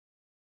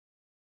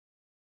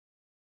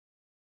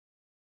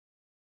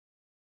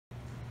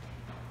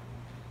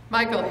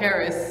Michael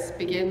Harris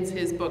begins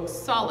his book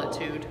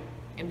Solitude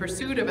in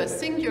pursuit of a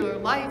singular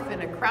life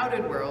in a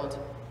crowded world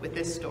with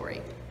this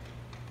story.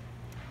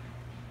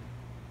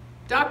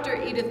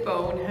 Dr. Edith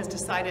Bone has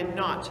decided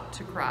not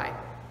to cry.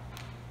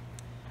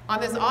 On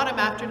this autumn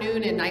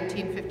afternoon in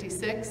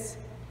 1956,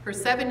 her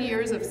 7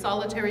 years of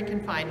solitary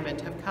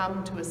confinement have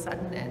come to a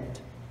sudden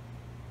end.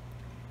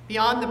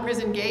 Beyond the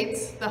prison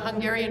gates, the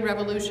Hungarian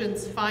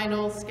Revolution's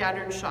final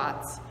scattered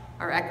shots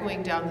are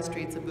echoing down the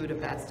streets of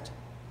Budapest.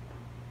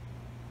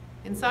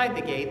 Inside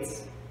the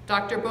gates,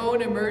 Dr.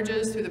 Bone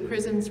emerges through the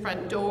prison's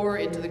front door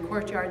into the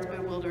courtyard's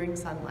bewildering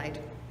sunlight.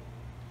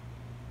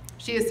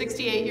 She is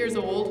 68 years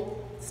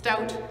old,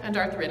 stout and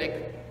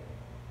arthritic.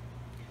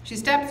 She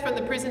steps from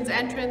the prison's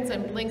entrance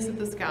and blinks at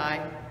the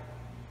sky.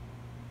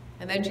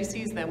 And then she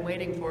sees them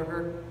waiting for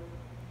her,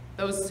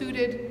 those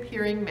suited,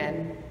 peering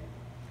men.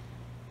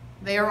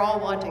 They are all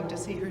wanting to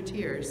see her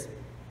tears.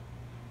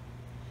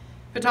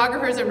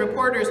 Photographers and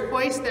reporters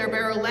hoist their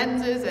barrel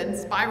lenses and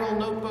spiral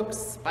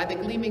notebooks by the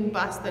gleaming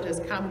bus that has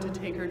come to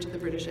take her to the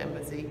British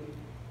Embassy.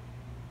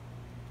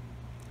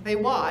 They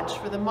watch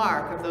for the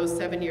mark of those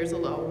 7 years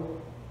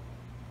alone.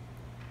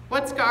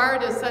 What scar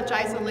does such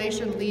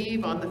isolation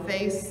leave on the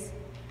face,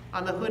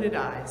 on the hooded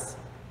eyes?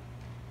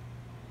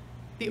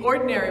 The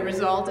ordinary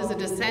result is a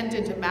descent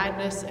into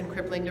madness and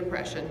crippling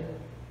depression.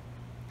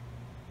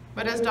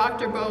 But as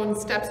Dr. Bone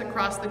steps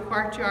across the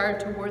courtyard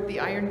toward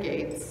the iron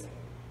gates,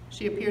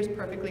 she appears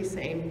perfectly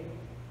sane.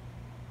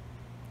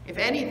 If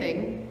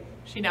anything,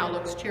 she now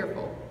looks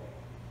cheerful.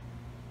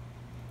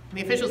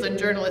 The officials and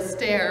journalists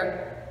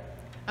stare.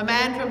 A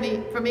man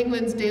from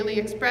England's Daily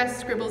Express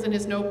scribbles in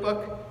his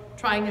notebook,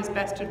 trying his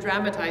best to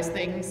dramatize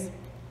things.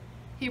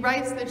 He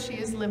writes that she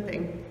is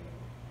limping.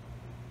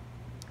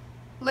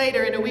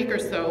 Later, in a week or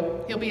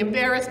so, he'll be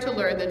embarrassed to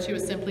learn that she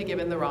was simply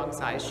given the wrong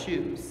size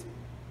shoes.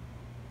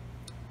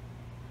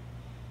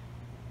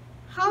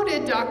 How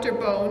did Dr.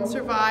 Bone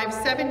survive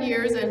 7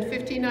 years and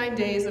 59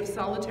 days of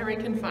solitary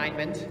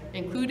confinement,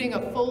 including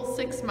a full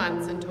 6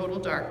 months in total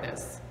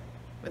darkness,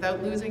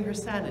 without losing her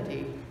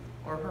sanity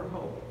or her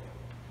hope?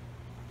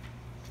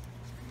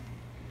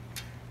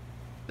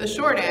 The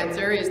short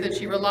answer is that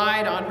she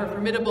relied on her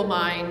formidable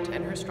mind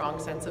and her strong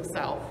sense of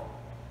self.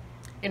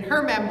 In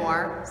her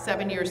memoir,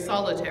 7 Years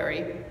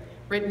Solitary,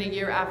 written a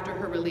year after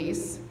her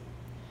release,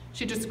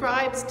 she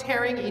describes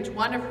tearing each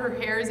one of her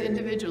hairs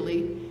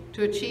individually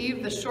to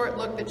achieve the short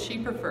look that she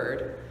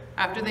preferred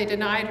after they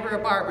denied her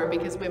a barber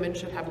because women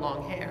should have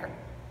long hair.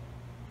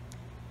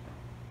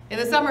 In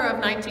the summer of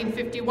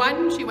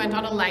 1951, she went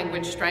on a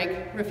language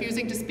strike,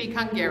 refusing to speak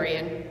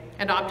Hungarian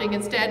and opting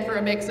instead for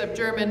a mix of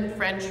German,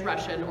 French,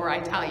 Russian, or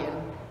Italian.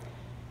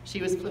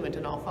 She was fluent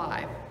in all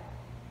 5.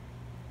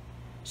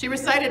 She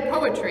recited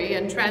poetry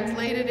and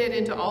translated it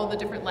into all the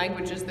different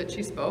languages that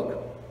she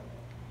spoke.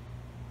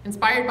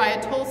 Inspired by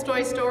a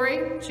Tolstoy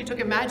story, she took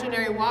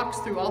imaginary walks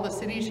through all the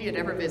cities she had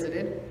ever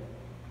visited.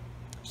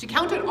 She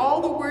counted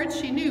all the words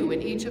she knew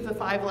in each of the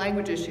 5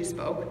 languages she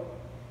spoke.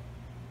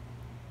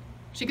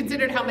 She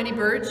considered how many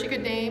birds she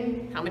could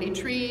name, how many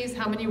trees,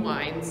 how many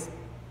wines,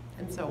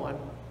 and so on.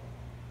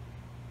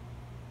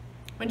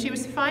 When she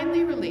was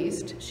finally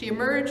released, she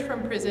emerged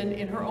from prison,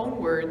 in her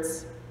own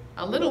words,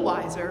 a little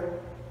wiser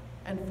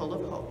and full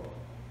of hope.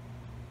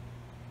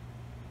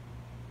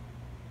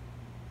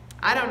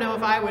 I don't know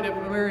if I would have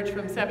emerged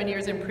from 7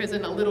 years in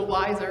prison a little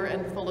wiser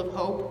and full of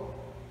hope,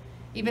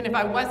 even if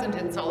I wasn't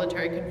in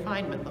solitary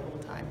confinement the whole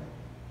time.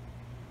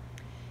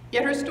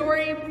 Yet her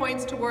story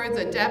points towards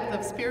a depth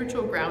of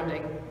spiritual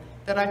grounding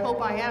that I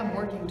hope I am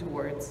working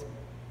towards.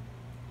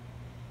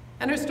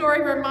 And her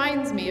story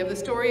reminds me of the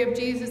story of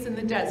Jesus in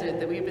the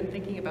desert that we've been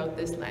thinking about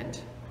this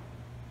Lent.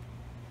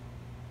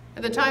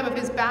 At the time of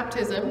his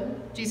baptism,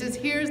 Jesus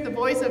hears the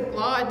voice of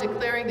God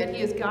declaring that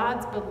he is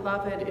God's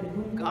beloved in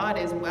whom God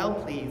is well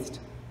pleased.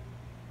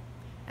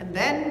 And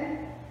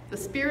then the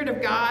Spirit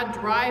of God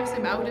drives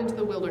him out into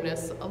the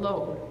wilderness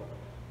alone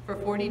for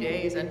 40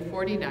 days and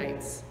 40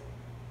 nights,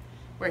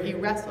 where he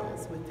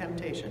wrestles with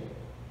temptation.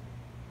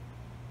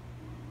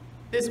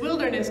 This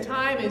wilderness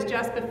time is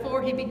just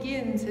before he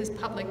begins his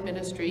public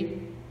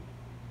ministry.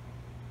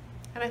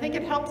 And I think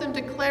it helps him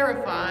to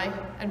clarify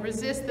and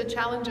resist the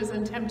challenges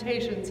and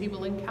temptations he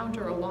will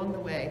encounter along the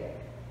way.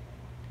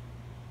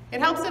 It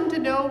helps him to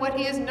know what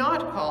he is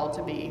not called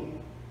to be,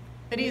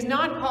 that he is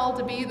not called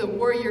to be the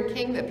warrior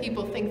king that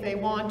people think they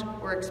want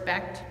or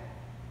expect.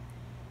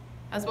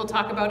 As we'll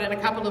talk about in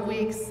a couple of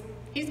weeks,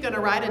 he's going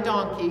to ride a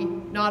donkey,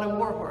 not a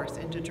war horse,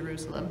 into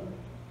Jerusalem.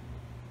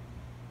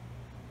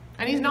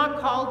 And he's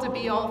not called to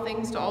be all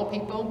things to all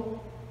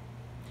people.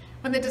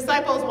 When the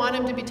disciples want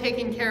him to be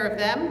taking care of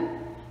them,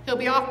 he'll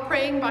be off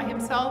praying by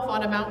himself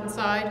on a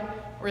mountainside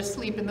or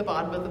asleep in the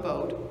bottom of the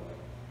boat.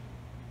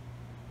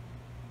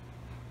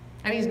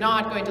 And he's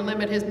not going to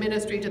limit his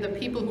ministry to the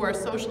people who are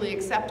socially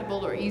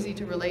acceptable or easy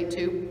to relate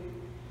to.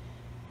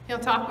 He'll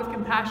talk with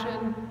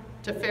compassion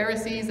to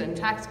Pharisees and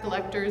tax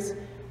collectors,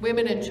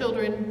 women and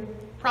children,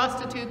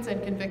 prostitutes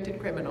and convicted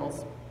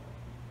criminals.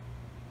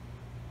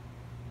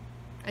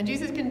 And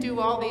Jesus can do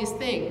all these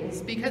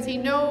things because he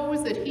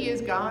knows that he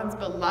is God's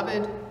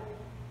beloved,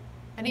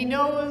 and he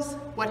knows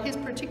what his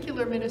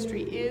particular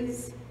ministry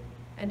is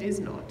and is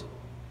not.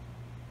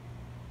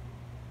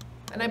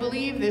 And I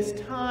believe this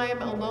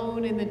time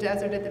alone in the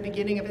desert at the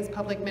beginning of his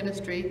public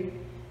ministry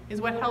is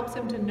what helps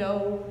him to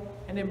know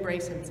and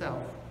embrace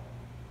himself.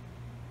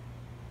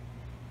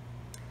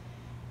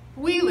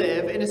 We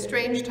live in a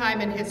strange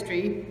time in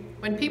history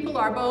when people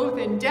are both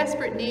in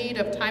desperate need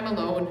of time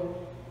alone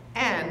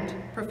and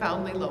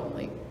profoundly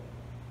lonely.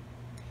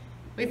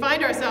 We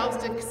find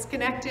ourselves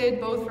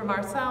disconnected both from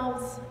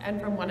ourselves and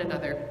from one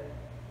another.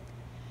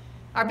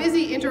 Our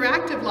busy,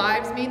 interactive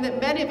lives mean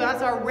that many of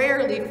us are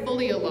rarely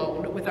fully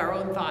alone with our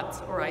own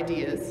thoughts or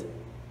ideas.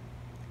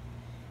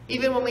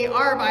 Even when we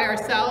are by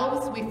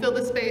ourselves, we fill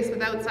the space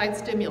with outside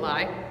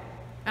stimuli,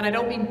 and I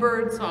don't mean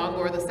bird song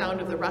or the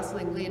sound of the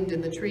rustling wind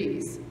in the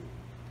trees.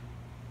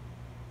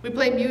 We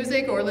play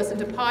music or listen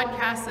to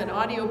podcasts and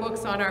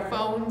audiobooks on our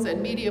phones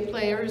and media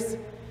players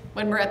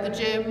when we're at the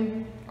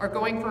gym, or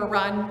going for a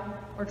run,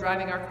 or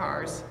driving our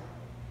cars.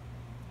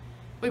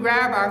 We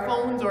grab our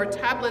phones or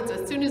tablets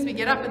as soon as we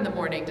get up in the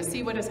morning to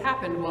see what has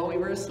happened while we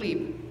were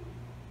asleep.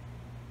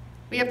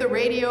 We have the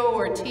radio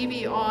or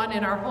TV on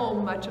in our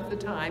home much of the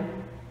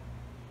time.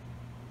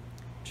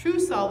 True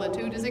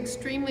solitude is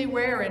extremely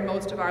rare in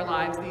most of our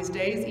lives these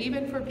days,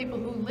 even for people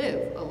who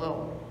live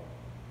alone.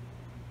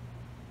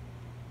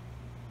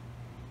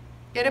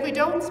 Yet if we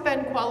don't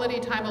spend quality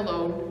time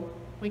alone,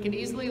 we can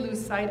easily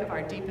lose sight of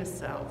our deepest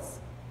selves.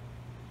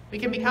 We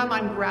can become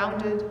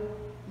ungrounded,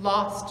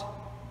 lost,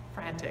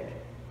 frantic.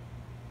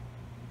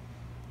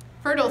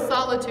 Fertile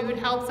solitude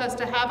helps us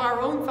to have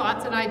our own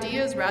thoughts and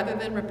ideas rather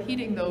than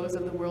repeating those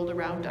of the world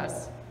around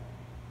us.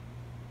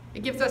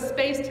 It gives us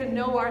space to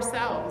know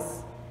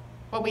ourselves,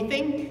 what we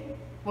think,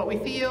 what we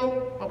feel,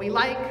 what we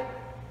like,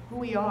 who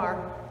we are,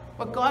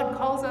 what God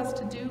calls us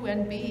to do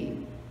and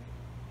be.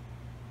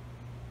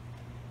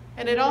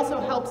 And it also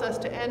helps us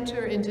to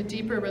enter into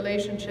deeper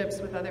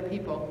relationships with other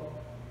people.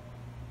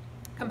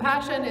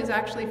 Compassion is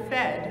actually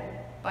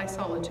fed by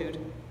solitude.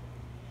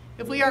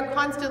 If we are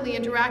constantly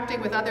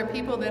interacting with other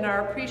people, then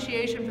our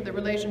appreciation for the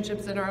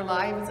relationships in our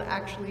lives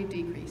actually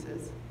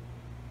decreases.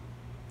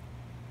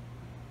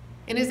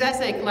 In his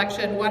essay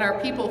collection, What Are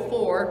People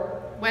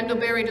For?, Wendell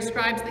Berry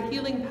describes the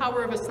healing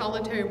power of a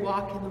solitary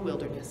walk in the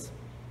wilderness.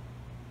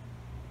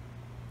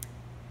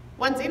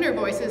 One's inner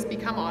voices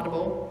become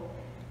audible.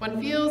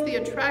 One feels the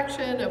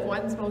attraction of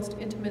one's most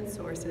intimate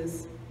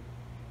sources.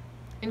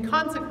 In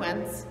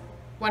consequence,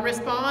 one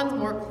responds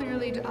more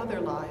clearly to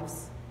other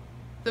lives.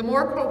 The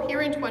more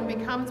coherent one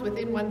becomes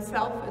within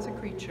oneself as a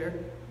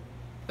creature,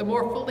 the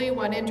more fully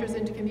one enters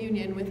into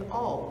communion with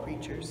all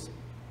creatures.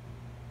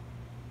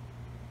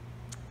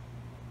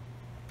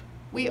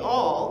 We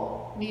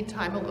all need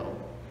time alone.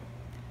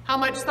 How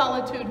much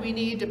solitude we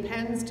need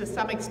depends to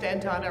some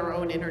extent on our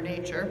own inner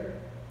nature.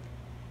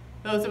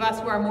 Those of us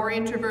who are more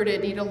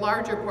introverted need a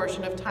larger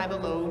portion of time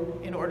alone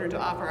in order to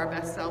offer our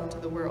best self to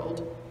the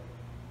world.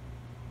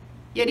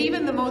 Yet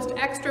even the most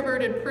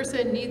extroverted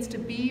person needs to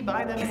be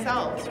by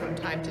themselves from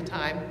time to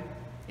time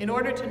in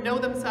order to know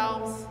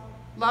themselves,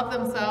 love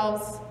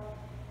themselves,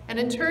 and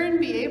in turn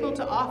be able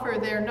to offer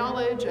their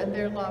knowledge and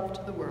their love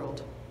to the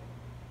world.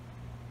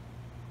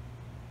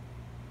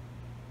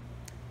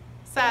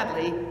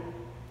 Sadly,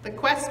 the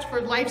quest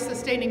for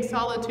life-sustaining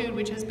solitude,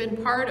 which has been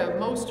part of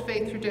most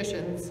faith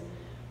traditions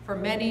for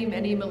many,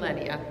 many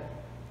millennia,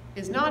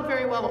 is not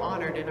very well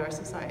honored in our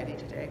society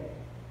today.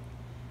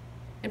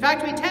 In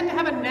fact, we tend to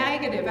have a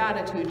negative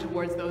attitude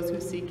towards those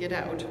who seek it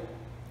out.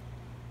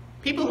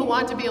 People who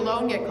want to be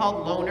alone get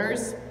called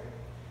loners.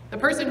 The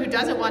person who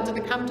doesn't want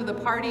to come to the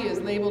party is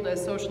labeled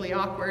as socially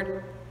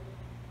awkward.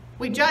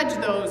 We judge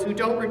those who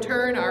don't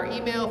return our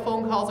email,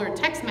 phone calls, or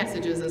text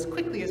messages as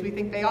quickly as we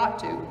think they ought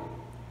to.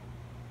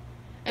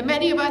 And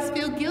many of us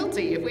feel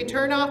guilty if we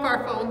turn off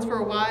our phones for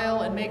a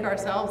while and make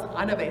ourselves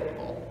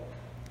unavailable.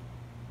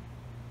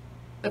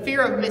 The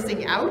fear of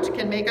missing out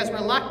can make us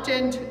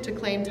reluctant to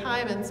claim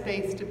time and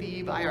space to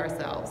be by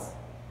ourselves.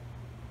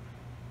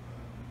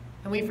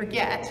 And we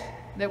forget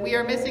that we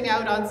are missing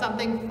out on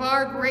something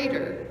far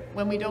greater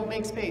when we don't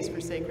make space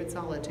for sacred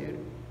solitude.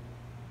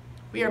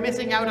 We are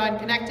missing out on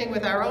connecting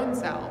with our own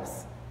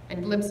selves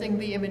and glimpsing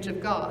the image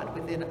of God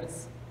within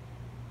us.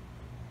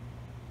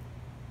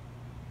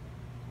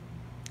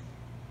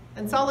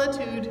 And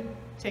solitude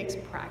takes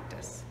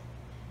practice.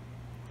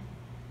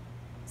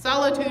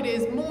 Solitude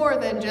is more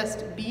than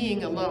just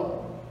being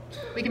alone.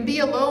 We can be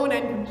alone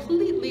and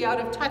completely out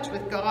of touch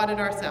with God and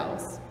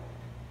ourselves.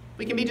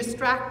 We can be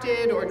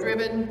distracted or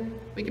driven.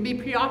 We can be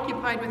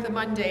preoccupied with the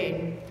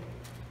mundane.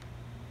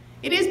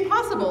 It is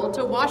possible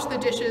to wash the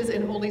dishes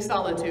in holy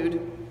solitude.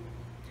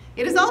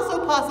 It is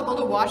also possible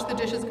to wash the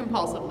dishes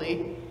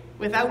compulsively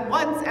without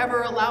once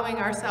ever allowing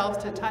ourselves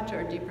to touch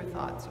our deeper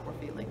thoughts or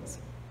feelings.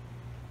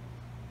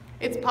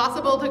 It's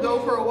possible to go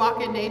for a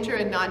walk in nature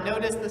and not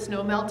notice the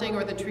snow melting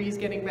or the trees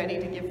getting ready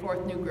to give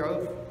forth new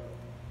growth.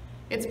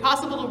 It's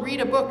possible to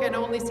read a book and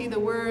only see the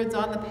words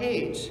on the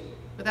page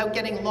without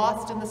getting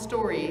lost in the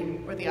story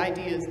or the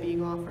ideas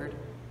being offered.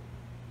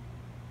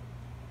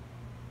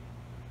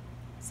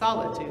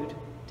 Solitude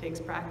takes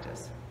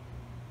practice.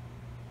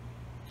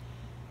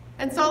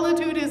 And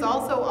solitude is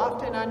also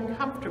often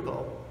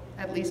uncomfortable,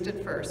 at least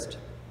at first.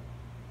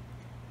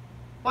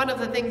 One of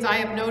the things I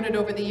have noted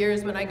over the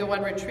years when I go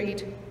on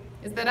retreat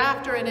is that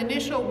after an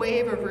initial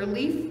wave of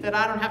relief that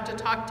I don't have to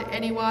talk to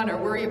anyone or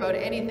worry about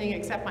anything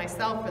except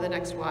myself for the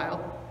next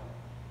while,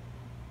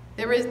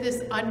 there is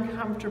this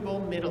uncomfortable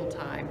middle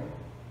time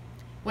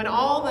when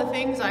all the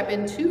things I've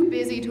been too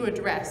busy to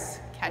address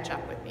catch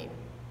up with me.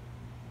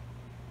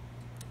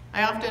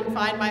 I often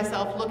find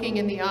myself looking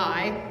in the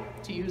eye,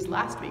 to use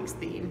last week's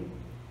theme,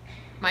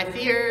 my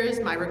fears,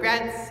 my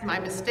regrets, my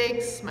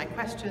mistakes, my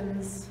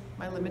questions,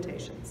 my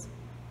limitations.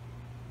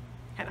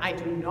 And I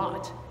do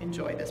not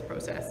enjoy this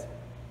process.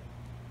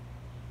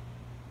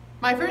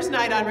 My first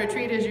night on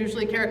retreat is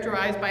usually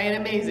characterized by an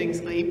amazing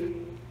sleep.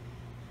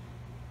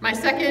 My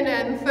second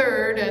and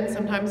third, and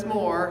sometimes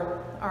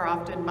more, are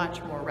often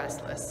much more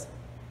restless.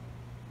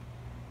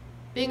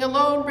 Being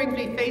alone brings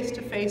me face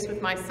to face with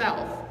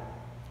myself.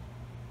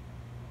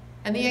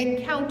 And the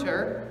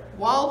encounter,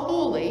 while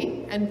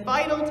holy and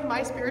vital to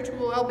my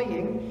spiritual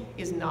well-being,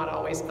 is not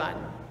always fun.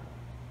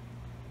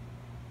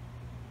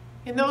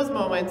 In those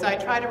moments, I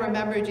try to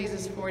remember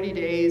Jesus' 40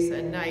 days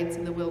and nights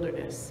in the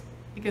wilderness,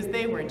 because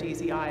they weren't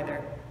easy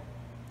either.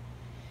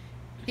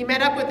 He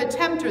met up with the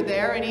tempter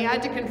there, and he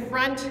had to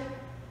confront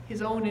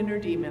his own inner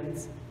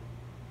demons.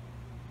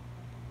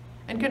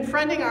 And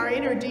confronting our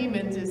inner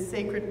demons is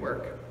sacred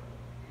work.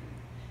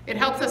 It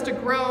helps us to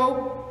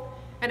grow,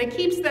 and it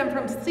keeps them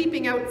from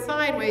seeping out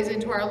sideways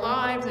into our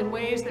lives in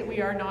ways that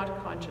we are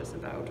not conscious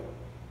about.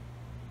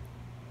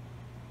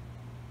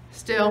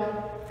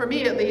 Still, for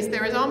me at least,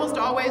 there is almost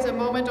always a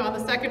moment on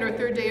the second or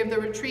third day of the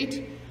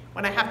retreat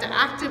when I have to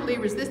actively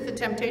resist the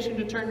temptation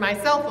to turn my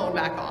cell phone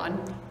back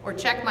on, or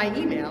check my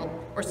email,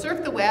 or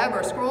surf the web,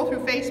 or scroll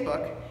through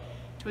Facebook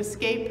to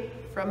escape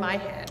from my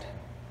head.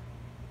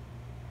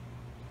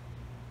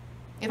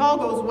 If all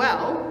goes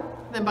well,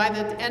 then by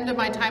the end of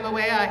my time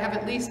away, I have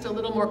at least a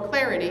little more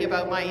clarity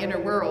about my inner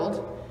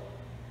world,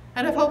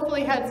 and have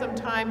hopefully had some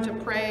time to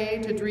pray,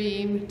 to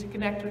dream, to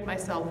connect with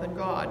myself and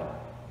God.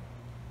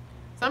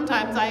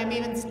 Sometimes I am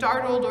even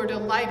startled or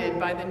delighted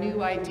by the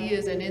new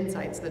ideas and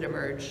insights that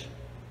emerge.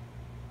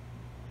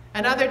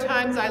 And other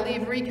times I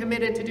leave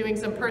recommitted to doing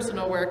some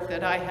personal work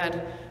that I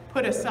had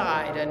put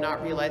aside and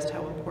not realized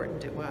how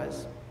important it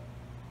was.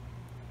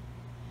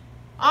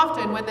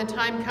 Often when the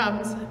time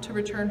comes to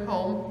return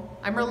home,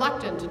 I'm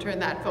reluctant to turn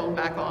that phone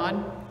back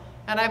on,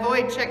 and I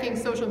avoid checking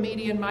social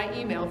media and my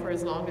email for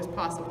as long as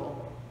possible.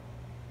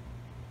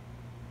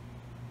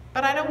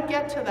 But I don't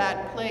get to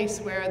that place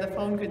where the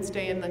phone could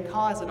stay in the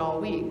closet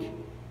all week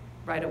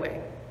right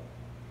away.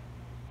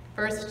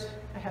 First,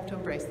 I have to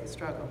embrace the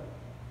struggle.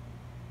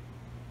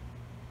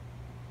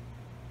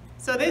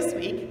 So this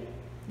week,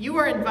 you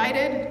are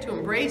invited to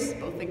embrace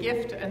both the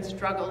gift and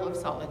struggle of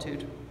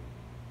solitude.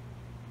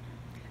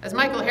 As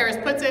Michael Harris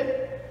puts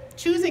it,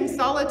 choosing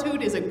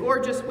solitude is a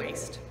gorgeous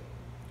waste.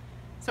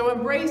 So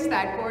embrace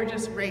that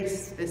gorgeous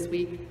race this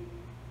week.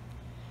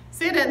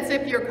 Sit and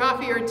sip your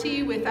coffee or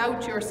tea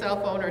without your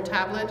cell phone or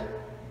tablet.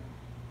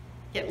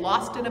 Get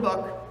lost in a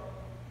book.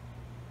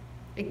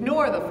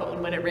 Ignore the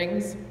phone when it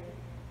rings.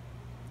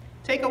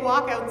 Take a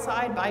walk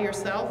outside by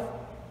yourself.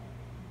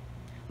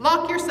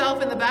 Lock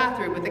yourself in the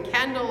bathroom with a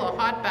candle, a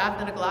hot bath,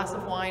 and a glass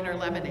of wine or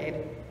lemonade.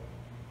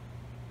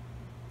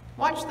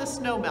 Watch the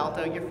snow melt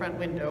out your front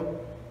window.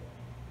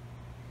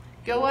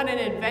 Go on an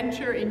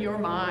adventure in your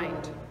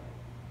mind.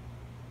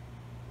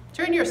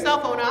 Turn your cell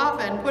phone off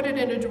and put it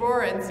in a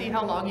drawer and see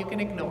how long you can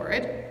ignore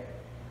it.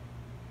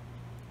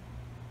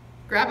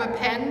 Grab a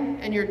pen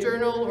and your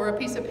journal or a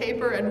piece of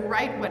paper and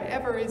write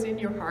whatever is in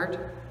your heart.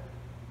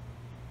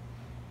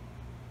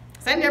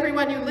 Send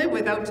everyone you live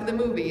with out to the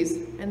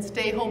movies and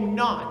stay home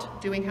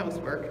not doing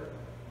housework.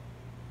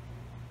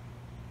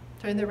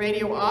 Turn the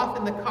radio off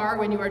in the car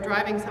when you are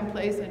driving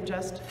someplace and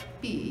just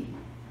be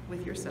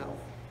with yourself.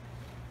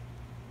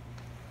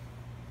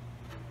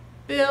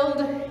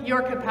 Build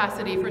your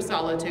capacity for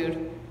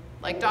solitude,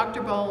 like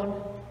Dr.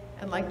 Bone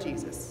and like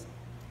Jesus.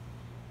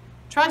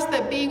 Trust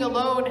that being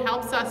alone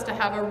helps us to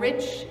have a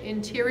rich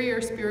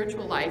interior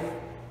spiritual life.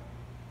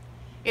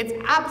 It's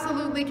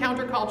absolutely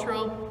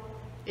countercultural.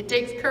 It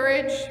takes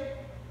courage,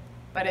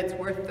 but it's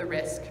worth the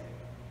risk.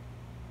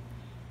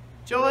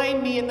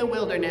 Join me in the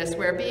wilderness,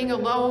 where being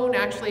alone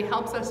actually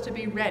helps us to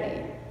be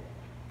ready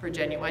for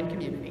genuine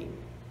community.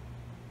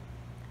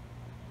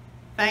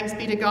 Thanks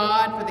be to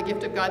God for the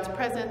gift of God's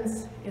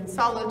presence in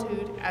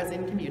solitude as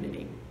in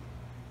community.